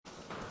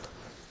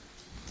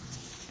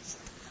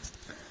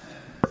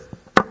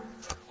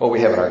Well,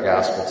 we have in our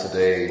gospel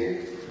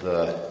today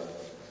the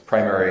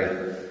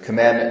primary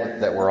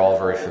commandment that we're all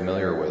very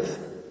familiar with,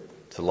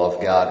 to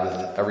love God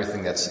with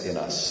everything that's in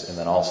us, and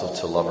then also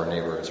to love our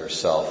neighbor as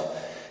ourselves.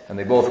 And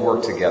they both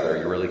work together.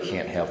 You really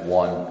can't have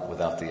one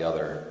without the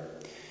other.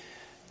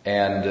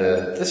 And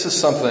this is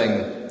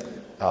something,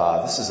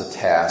 this is a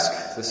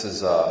task, this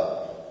is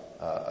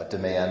a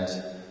demand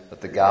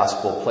that the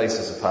gospel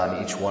places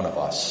upon each one of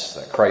us,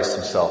 that Christ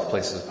himself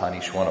places upon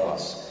each one of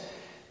us.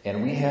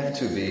 And we have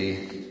to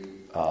be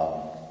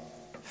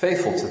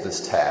faithful to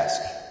this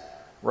task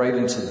right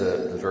into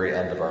the very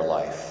end of our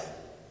life.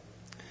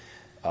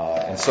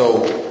 And so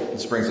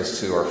this brings us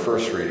to our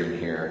first reading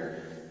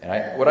here.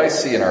 And what I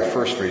see in our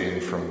first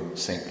reading from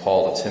St.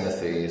 Paul to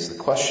Timothy is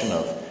the question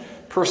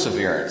of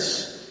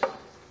perseverance.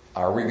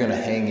 Are we going to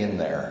hang in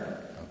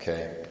there,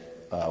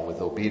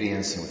 with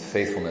obedience and with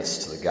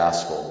faithfulness to the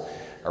gospel?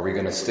 Are we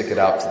going to stick it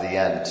out to the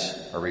end?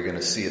 Are we going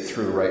to see it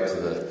through right to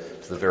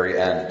the very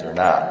end or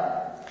not?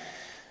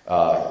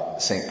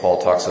 St.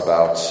 Paul talks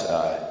about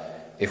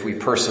if we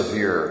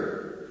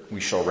persevere, we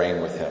shall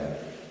reign with him.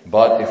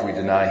 But if we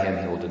deny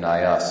him, he will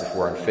deny us. If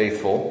we're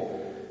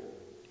unfaithful,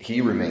 he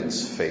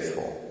remains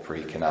faithful, for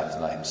he cannot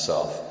deny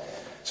himself.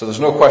 So there's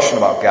no question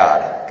about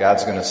God.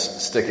 God's going to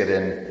stick it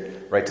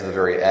in right to the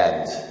very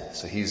end.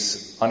 So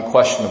he's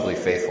unquestionably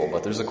faithful.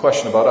 But there's a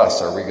question about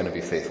us. Are we going to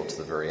be faithful to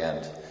the very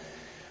end?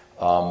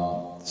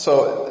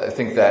 So I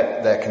think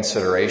that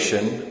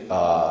consideration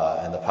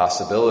and the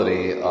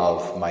possibility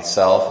of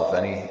myself, of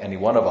any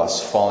one of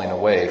us falling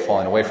away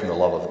from the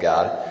love of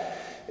God,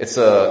 it's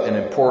an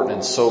important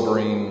and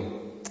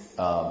sobering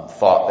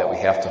thought that we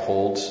have to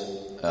hold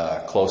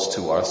close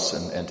to us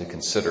and to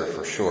consider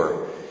for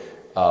sure.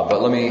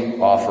 But let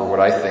me offer what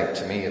I think,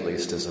 to me at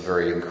least, is a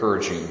very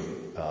encouraging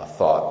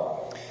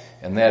thought,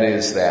 and that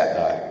is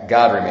that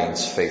God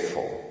remains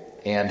faithful.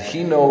 And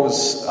he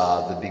knows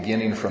the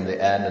beginning from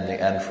the end and the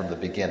end from the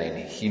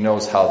beginning. He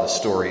knows how the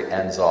story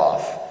ends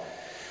off.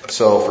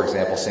 So, for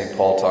example, St.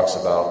 Paul talks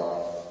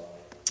about,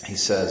 he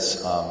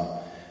says,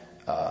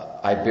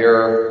 I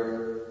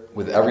bear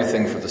with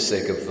everything for the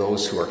sake of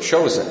those who are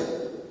chosen.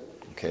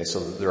 Okay, so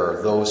there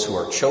are those who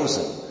are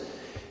chosen.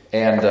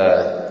 And,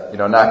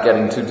 not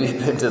getting too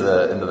deep into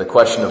the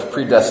question of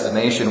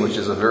predestination, which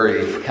is a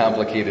very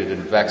complicated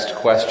and vexed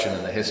question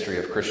in the history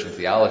of Christian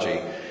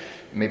theology.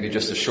 Maybe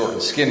just the short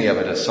and skinny of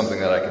it is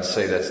something that I can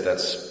say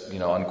that's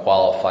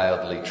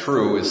unqualifiedly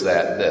true, is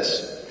that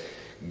this: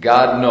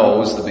 God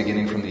knows the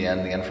beginning from the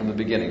end from the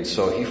beginning.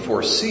 So he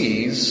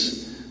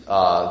foresees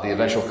the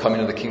eventual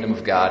coming of the kingdom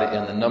of God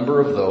in the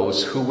number of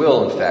those who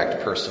will in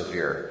fact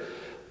persevere.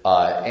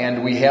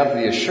 And we have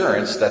the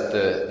assurance that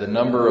the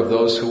number of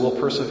those who will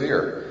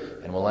persevere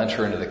and will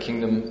enter into the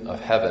kingdom of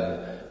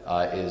heaven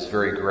is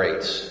very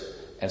great.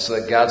 And so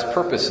that God's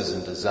purposes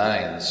and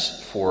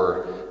designs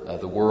for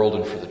the world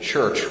and for the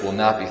church will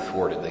not be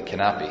thwarted. They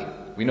cannot be.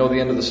 We know the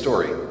end of the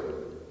story.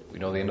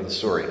 And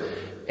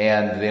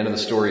the end of the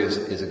story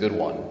is a good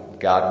one.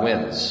 God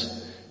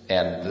wins.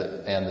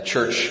 And the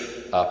church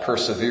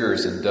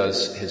perseveres and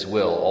does his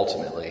will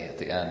ultimately at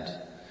the end.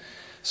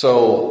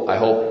 So I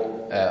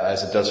hope,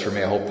 as it does for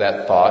me, I hope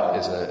that thought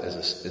is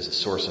a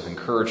source of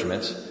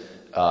encouragement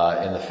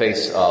in the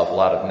face of a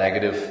lot of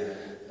negative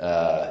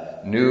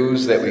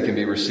news that we can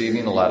be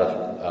receiving, a lot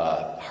of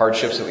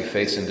hardships that we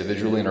face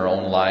individually in our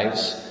own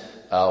lives.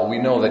 We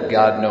know that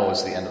God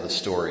knows the end of the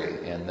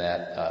story,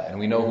 and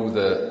we know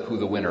who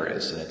the winner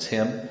is, and it's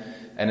him,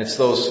 and it's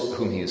those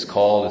whom he has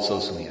called, it's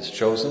those whom he has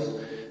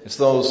chosen, it's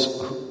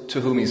those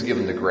to whom he's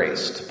given the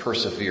grace to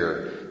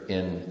persevere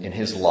in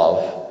his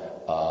love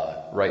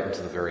right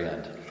into the very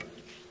end.